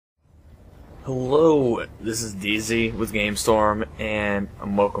Hello, this is DZ with Gamestorm, and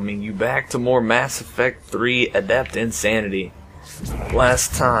I'm welcoming you back to more Mass Effect 3 Adept Insanity.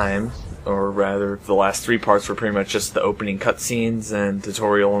 Last time, or rather, the last three parts were pretty much just the opening cutscenes and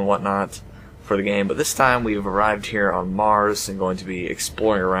tutorial and whatnot for the game, but this time we've arrived here on Mars and going to be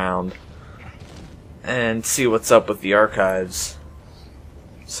exploring around and see what's up with the archives.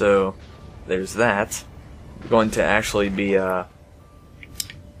 So, there's that. We're going to actually be a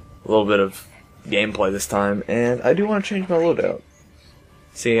little bit of gameplay this time, and I do want to change my loadout.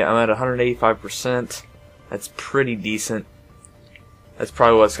 See, I'm at 185%. That's pretty decent. That's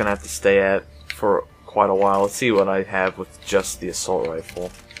probably what it's going to have to stay at for quite a while. Let's see what I have with just the assault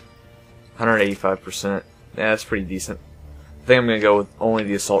rifle. 185%. Yeah, that's pretty decent. I think I'm going to go with only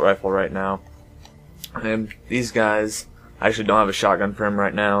the assault rifle right now. And these guys, I actually don't have a shotgun for him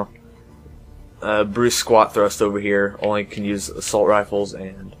right now. Bruce Squat Thrust over here only can use assault rifles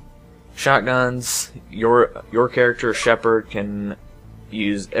and shotguns. Your character, Shepard, can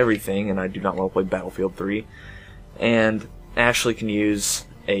use everything, and I do not want to play Battlefield 3. And Ashley can use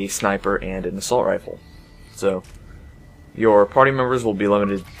a sniper and an assault rifle. So, your party members will be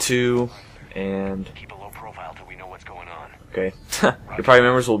limited to, and keep a low profile till we know what's going on. Okay. Your party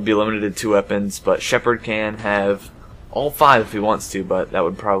members will be limited to 2 weapons, but Shepard can have all 5 if he wants to, but that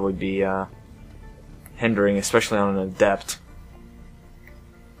would probably be hindering, especially on an Adept.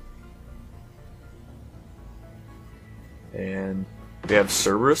 And we have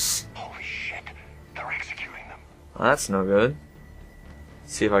Cerberus. Holy shit, they're executing them. Well, that's no good.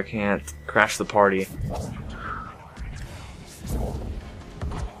 Let's see if I can't crash the party.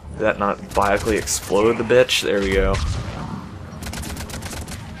 Did that not biotically explode the bitch? There we go.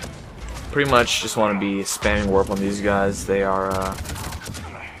 Pretty much just want to be spamming warp on these guys. They are,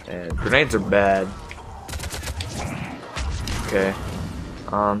 and grenades are bad. Okay.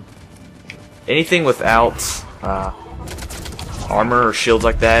 Anything without, armor or shields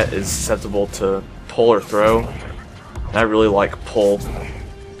like that is susceptible to pull or throw. And I really like pull.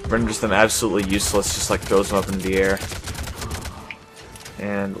 Renders them absolutely useless, just like throws them up into the air.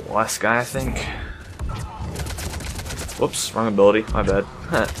 And last guy, I think. Whoops, wrong ability, my bad.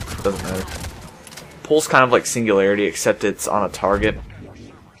 Doesn't matter. Pull's kind of like Singularity, except it's on a target.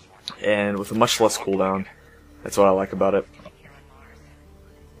 And with a much less cooldown. That's what I like about it.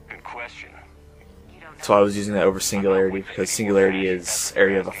 Good question. That's why I was using that over Singularity, because Singularity is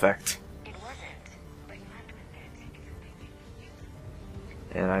area of effect.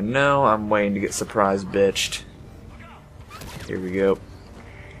 And I know I'm waiting to get surprise bitched. Here we go.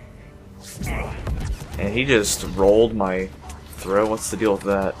 And he just rolled my throw. What's the deal with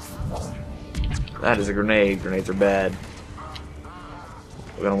that? That is a grenade. Grenades are bad.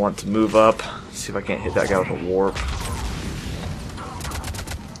 We're gonna want to move up. See if I can't hit that guy with a warp.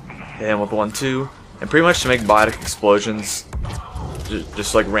 Hit him with 1-2. And pretty much to make biotic explosions,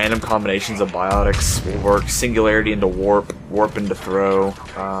 just like random combinations of biotics will work. Singularity into warp, warp into throw,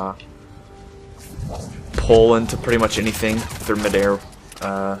 pull into pretty much anything if they're midair,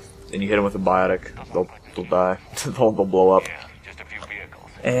 and you hit them with a biotic, they'll die. they'll blow up.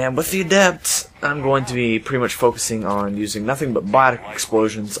 And with the Adept, I'm going to be pretty much focusing on using nothing but biotic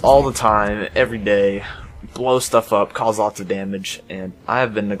explosions all the time, every day. Blow stuff up, cause lots of damage, and I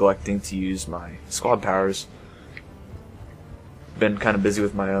have been neglecting to use my squad powers. Been kind of busy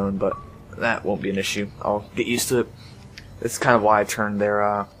with my own, but that won't be an issue. I'll get used to it. That's kind of why I turned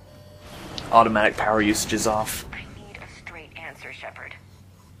their automatic power usages off. I need a straight answer, Shepard.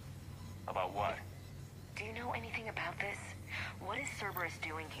 About what? Do you know anything about this? What is Cerberus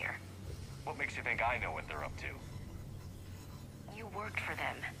doing here? What makes you think I know what they're up to? You worked for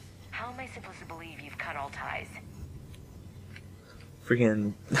them. How am I supposed to believe you've cut all ties?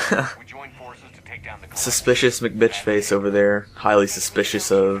 Freaking We joined forces to take down the suspicious McBitchface over there. Highly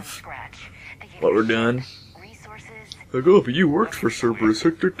suspicious of what we're doing. Resources. Like, oh, but you worked for Cerberus.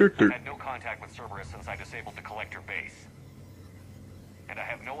 I've had no contact with Cerberus since I disabled the collector base. And I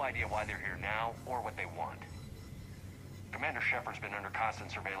have no idea why they're here now or what they want. Commander Shepard's been under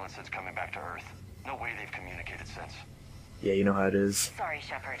constant surveillance since coming back to Earth. No way they've communicated since. Yeah, you know how it is. Sorry,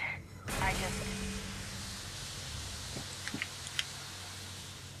 Shepard. I just...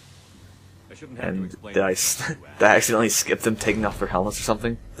 And did I accidentally skip them taking off their helmets or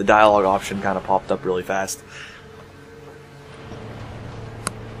something? The dialogue option kind of popped up really fast.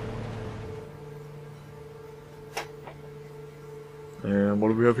 And what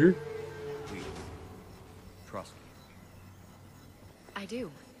do we have here? Trust me. I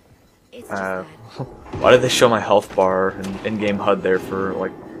do. It's just that... Why did they show my health bar and in-game HUD there for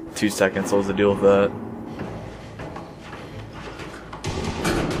like 2 seconds? What was the deal with that?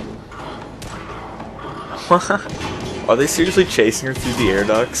 Are they seriously chasing her through the air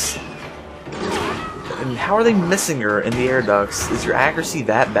ducts? And how are they missing her in the air ducts? Is your accuracy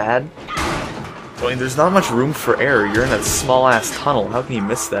that bad? I mean, there's not much room for error. You're in that small-ass tunnel. How can you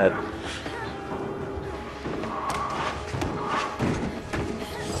miss that?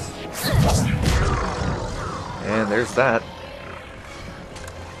 And there's that.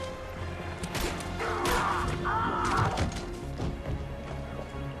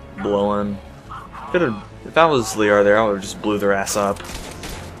 Blowing. Could've, if I was Liar there, I would've just blew their ass up.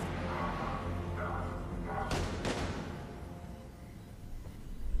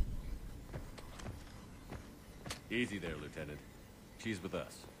 Easy there, Lieutenant. She's with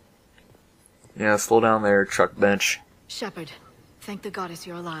us. Yeah, slow down there, truck bench. Shepard, thank the goddess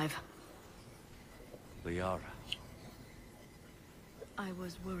you're alive. Liara. I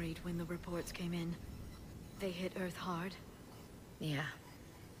was worried when the reports came in. They hit Earth hard. Yeah,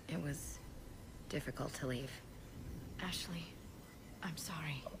 it was difficult to leave. Ashley, I'm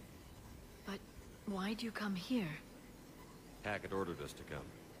sorry. But why'd you come here? Hackett ordered us to come.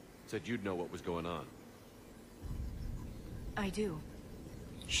 Said you'd know what was going on. I do.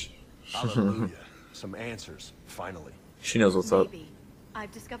 Hallelujah. Some answers, finally. She knows what's up. Maybe.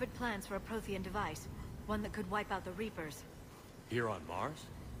 I've discovered plans for a Prothean device. One that could wipe out the Reapers. Here on Mars?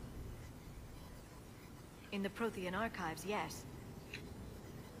 In the Prothean archives, yes.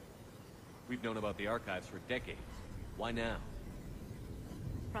 We've known about the archives for decades. Why now?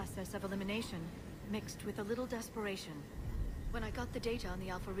 Process of elimination, mixed with a little desperation. When I got the data on the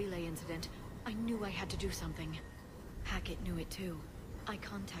Alpha Relay incident, I knew I had to do something. Hackett knew it too. I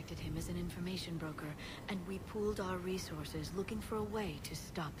contacted him as an information broker, and we pooled our resources looking for a way to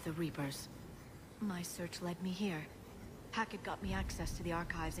stop the Reapers. My search led me here. Hackett got me access to the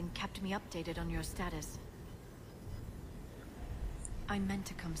archives and kept me updated on your status. I meant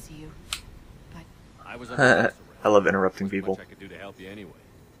to come see you, but I was under I love interrupting people. Much I could do to help you anyway.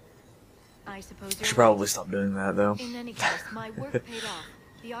 I suppose I you're should probably right. stop doing that, though. In any case, my work paid off.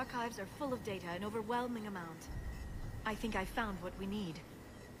 The archives are full of data, an overwhelming amount. I think I found what we need.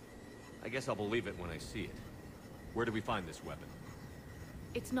 I guess I'll believe it when I see it. Where do we find this weapon?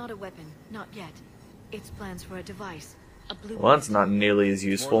 It's not a weapon, not yet. It's plans for a device, a blueprint. Well, that's not nearly as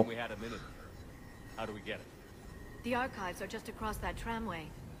More useful. than we had a minute. How do we get it? The archives are just across that tramway.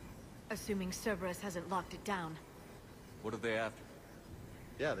 Assuming Cerberus hasn't locked it down. What are they after?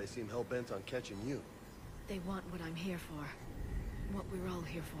 Yeah, they seem hell-bent on catching you. They want what I'm here for. What we're all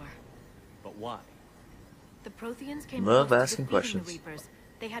here for. But why? The Protheans came Love close to asking defeating questions. the Reapers.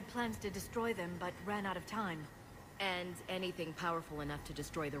 They had plans to destroy them, but ran out of time. And anything powerful enough to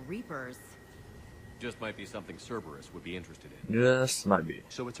destroy the Reapers. Just might be something Cerberus would be interested in. Just might be.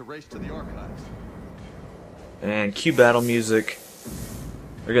 So it's a race to the archives. And cue battle music.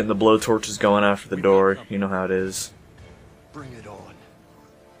 They're getting the blowtorches going after the door. You know how it is. Bring it on.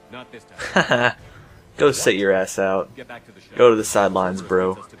 Not this time. Go sit your ass out. Get back to the show. Go to the sidelines, Cerberus bro.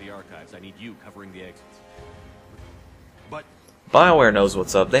 leads us to the archives. I need you covering the exits. But BioWare knows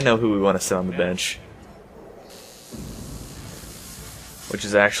what's up. They know who we want to sit on the bench. Which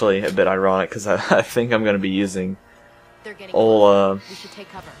is actually a bit ironic, because I think I'm going to be using They're getting old close. We should take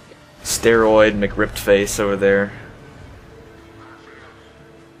cover. steroid McRipped face over there.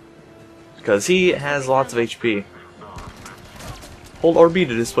 Because he has lots of HP. Hold RB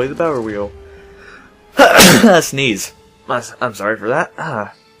to display the power wheel. Sneeze. I'm sorry for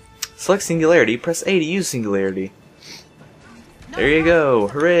that. Select singularity, press A to use singularity. There you go,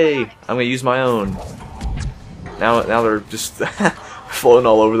 hooray! I'm gonna use my own. Now they're just floating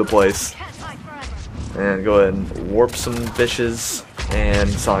all over the place. And go ahead and warp some fishes and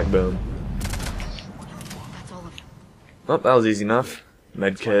sonic boom. That's all of it. Oh, that was easy enough.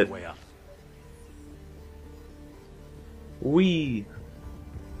 Medkit. Way up. Weee.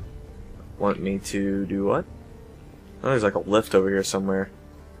 Want me to do what? Oh, there's like a lift over here somewhere.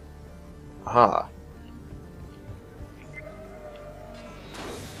 Aha.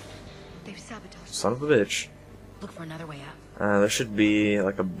 They've sabotaged. Son of a bitch. Look for another way out. There should be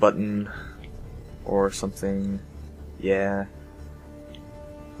like a button or something. Yeah.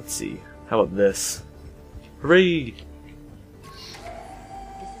 Let's see. How about this? Hooray!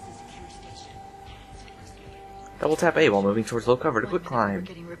 Double tap A while moving towards low cover to quick We're climb.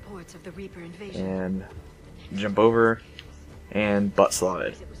 getting reports of the Reaper invasion. And jump over and butt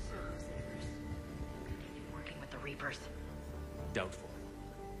slide. It was Cerberus. Working with the Reapers. Doubtful.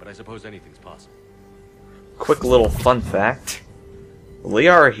 But I suppose anything's possible. Quick little fun fact.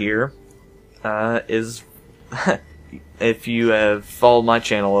 Liara here is if you have followed my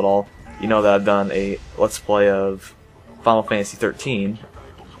channel at all, you know that I've done a Let's Play of Final Fantasy 13,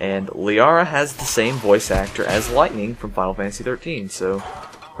 And Liara has the same voice actor as Lightning from Final Fantasy 13, so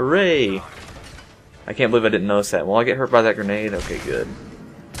hooray! I can't believe I didn't notice that. Will I get hurt by that grenade? Okay, good.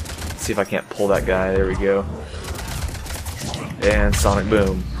 Let's see if I can't pull that guy. There we go. And Sonic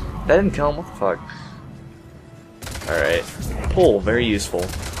Boom. That didn't kill him, what the fuck? Alright. Pull, very useful.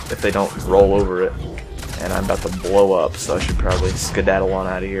 If they don't roll over it. And I'm about to blow up, so I should probably skedaddle on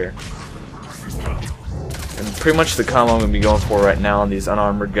out of here. And pretty much the combo I'm going to be going for right now on these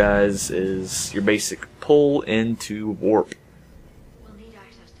unarmored guys is your basic pull into warp. We'll need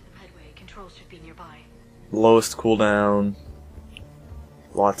access to the headway. Controls should be nearby. Lowest cooldown.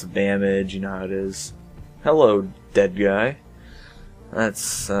 Lots of damage, you know how it is. Hello, dead guy.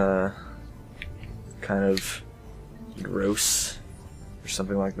 That's, kind of gross. Or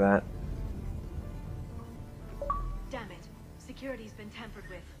something like that. Damn it. Security's been tampered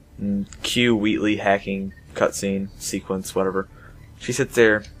with. And cue Wheatley hacking cutscene, sequence, whatever. She sits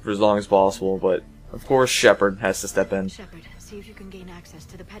there for as long as possible, but of course Shepard has to step in. Shepard, see if you can gain access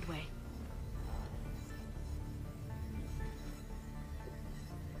to the pedway.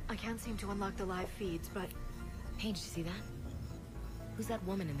 I can't seem to unlock the live feeds, but... Hey, did you see that? Who's that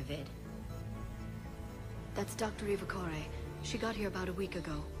woman in the vid? That's Dr. Ivakore. She got here about a week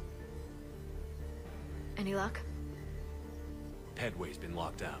ago. Any luck? Headway's been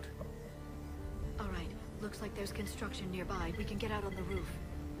locked out. Alright, looks like there's construction nearby. We can get out on the roof.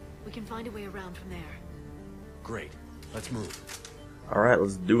 We can find a way around from there. Great. Let's move. Alright,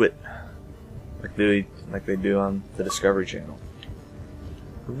 let's do it. Like they do on the Discovery Channel.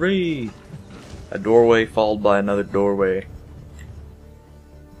 Hooray! A doorway followed by another doorway.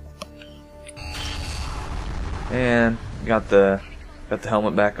 And got the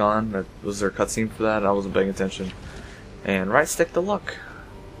helmet back on. That was their cutscene for that. I wasn't paying attention. And right stick to luck.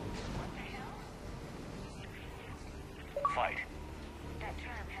 Fight. That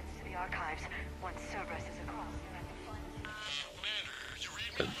tram heads to the archives. Once Cerberus is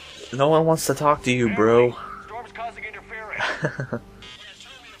across, No one wants to talk to you, bro. Storm's causing interference.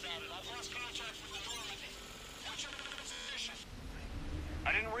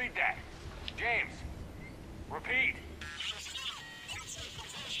 I didn't read that. James, repeat.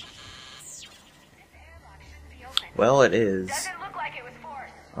 Well, it is. Doesn't look like it was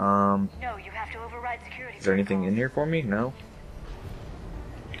forced. No, you have to override security. Is there anything in here for me? No.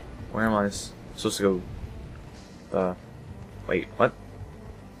 Where am I supposed to go? Wait, what?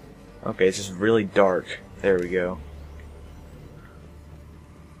 Okay, it's just really dark. There we go.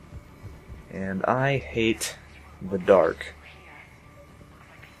 And I hate the dark.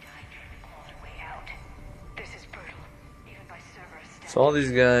 So all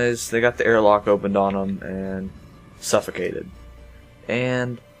these guys, they got the airlock opened on them and suffocated.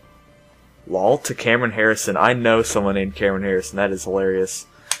 And lol to Cameron Harrison. I know someone named Cameron Harrison. That is hilarious.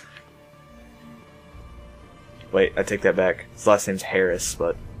 Wait, I take that back. His last name's Harris,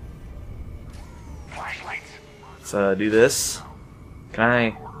 but Flashlights. let's do this. Can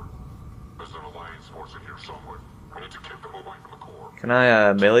I? There's an Alliance force in here somewhere. I need to keep them away from the core. Can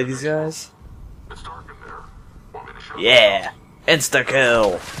I melee these guys? It's dark in there. Want me to show Yeah, insta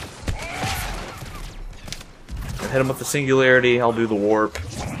kill. Hit him with the singularity. I'll do the warp.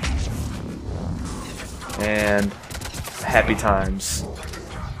 And happy times.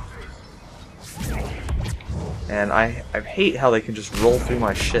 And I hate how they can just roll through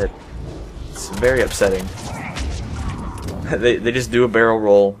my shit. It's very upsetting. They just do a barrel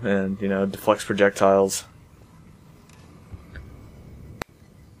roll and, you know, deflects projectiles.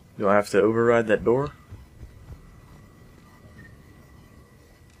 Do I have to override that door?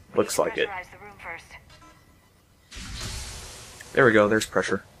 Looks like it. Pressurize the room first. There we go, there's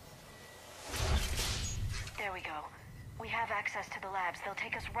pressure. There we go. We have access to the labs. They'll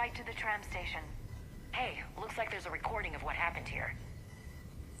take us right to the tram station. Hey, looks like there's a recording of what happened here.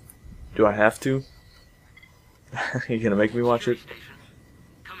 Do I have to? You gonna make me watch it? Station.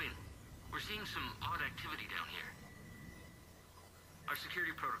 Come in. We're seeing some odd activity down here. Our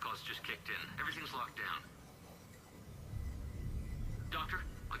security protocols just kicked in. Everything's locked down. Doctor,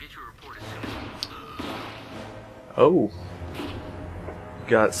 I'll get you a report as soon as... Oh.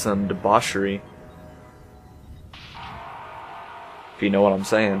 Got some debauchery. If you know what I'm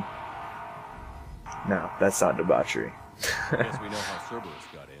saying. No, that's not debauchery. Guess we know how Cerberus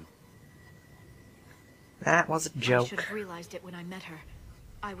got in. That was a I should joke. have realized it when I met her.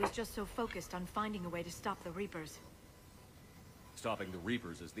 I was just so focused on finding a way to stop the Reapers. Stopping the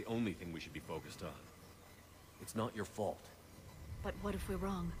Reapers is the only thing we should be focused on. It's not your fault. But what if we're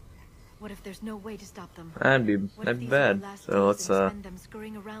wrong? What if there's no way to stop them? That'd be What if these are bad. the last So days let's and spend them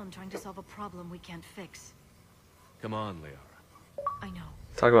scurrying around trying to solve a problem we can't fix? Come on, Liara. I know.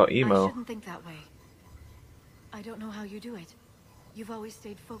 Talk about I emo. shouldn't think that way. I don't know how you do it. You've always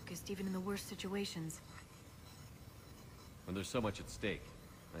stayed focused even in the worst situations. When there's so much at stake,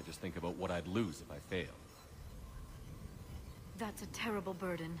 I just think about what I'd lose if I fail. That's a terrible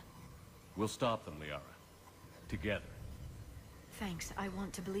burden. We'll stop them, Liara. Together. Thanks, I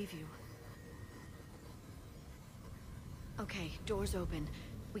want to believe you. Okay, doors open.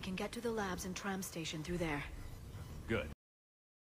 We can get to the labs and tram station through there.